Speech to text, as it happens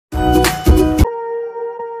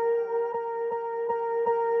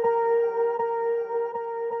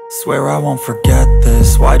Swear I won't forget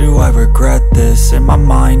this, why do I regret this? In my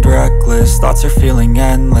mind reckless, thoughts are feeling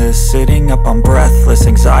endless. Sitting up, I'm breathless,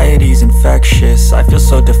 anxiety's infectious. I feel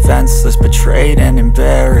so defenseless, betrayed and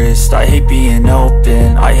embarrassed. I hate being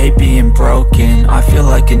open, I hate being broken. I feel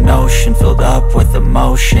like an ocean filled up with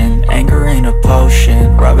emotion. Anger ain't a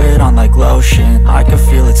potion, rub it on like lotion. I can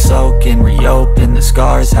feel it soaking, reopen, the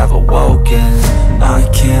scars have awoken. I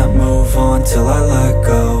can't move on till I let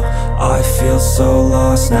go. I feel so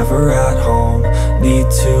lost, never at home. Need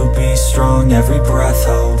to be strong, every breath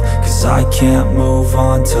hold. Cause I can't move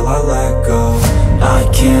on till I let go. I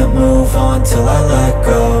can't move on till I let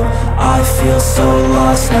go. I feel so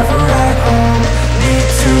lost, never at home. Need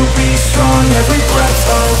to be strong, every breath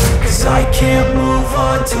hold. Cause I can't move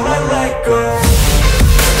on till I let go.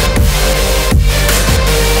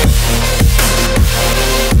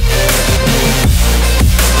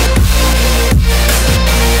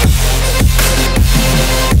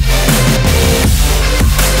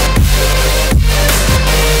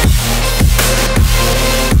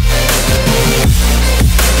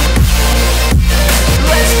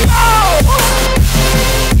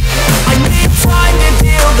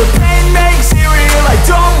 The pain makes it real, I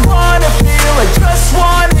don't wanna feel. I just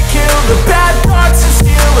wanna kill the bad thoughts and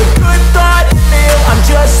steal a good thought and feel. I'm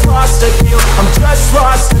just lost, I feel, I'm just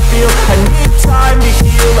lost, I feel. I need time to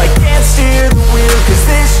heal, I can't steer the wheel. Cause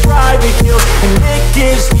this drive it kills, and it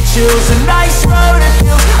gives me chills. A nice road it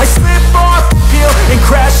feels, I slip off the peel and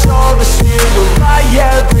crash all the steel. Will I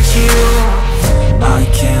ever heal? I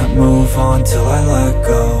can't move on till I let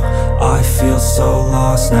go. I feel so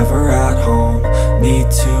lost, never at home.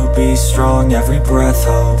 Need to be strong, every breath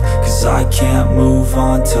hold. Cause I can't move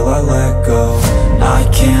on till I let go. I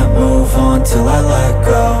can't move on till I let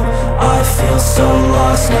go. I feel so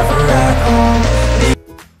lost, never at home.